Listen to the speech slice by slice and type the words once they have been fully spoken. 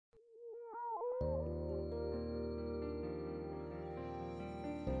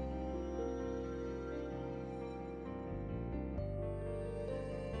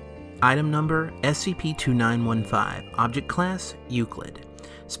Item Number SCP-2915. Object Class Euclid.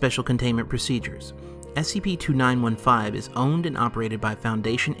 Special Containment Procedures. SCP-2915 is owned and operated by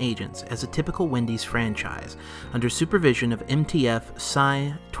Foundation agents as a typical Wendy's franchise, under supervision of MTF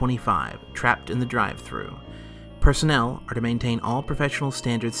Psi-25, trapped in the drive-thru. Personnel are to maintain all professional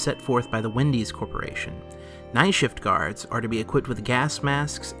standards set forth by the Wendy's Corporation. Night shift guards are to be equipped with gas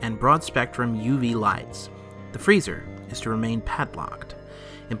masks and broad-spectrum UV lights. The freezer is to remain padlocked.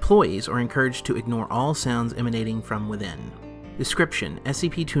 Employees are encouraged to ignore all sounds emanating from within. Description: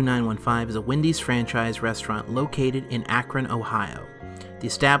 SCP-2915 is a Wendy's franchise restaurant located in Akron, Ohio. The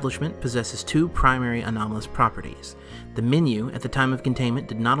establishment possesses two primary anomalous properties. The menu at the time of containment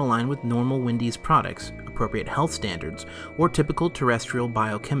did not align with normal Wendy's products, appropriate health standards, or typical terrestrial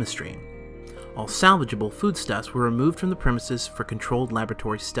biochemistry. All salvageable foodstuffs were removed from the premises for controlled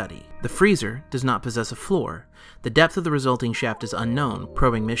laboratory study. The freezer does not possess a floor. The depth of the resulting shaft is unknown.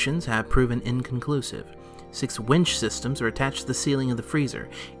 Probing missions have proven inconclusive. 6 winch systems are attached to the ceiling of the freezer,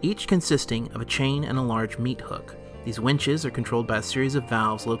 each consisting of a chain and a large meat hook. These winches are controlled by a series of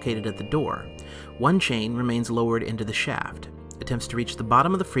valves located at the door. One chain remains lowered into the shaft. Attempts to reach the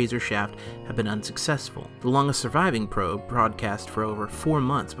bottom of the freezer shaft have been unsuccessful. The longest surviving probe broadcast for over 4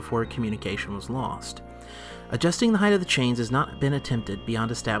 months before communication was lost. Adjusting the height of the chains has not been attempted beyond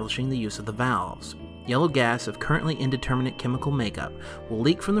establishing the use of the valves. Yellow gas of currently indeterminate chemical makeup will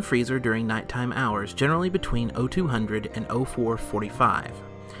leak from the freezer during nighttime hours, generally between 0200 and 0445.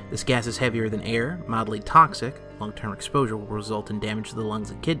 This gas is heavier than air, mildly toxic, long-term exposure will result in damage to the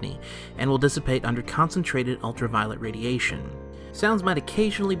lungs and kidney, and will dissipate under concentrated ultraviolet radiation. Sounds might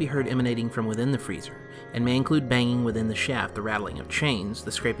occasionally be heard emanating from within the freezer, and may include banging within the shaft, the rattling of chains,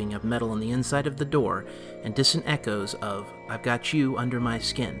 the scraping of metal on the inside of the door, and distant echoes of "I've Got You Under My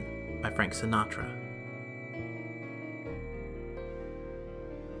Skin" by Frank Sinatra.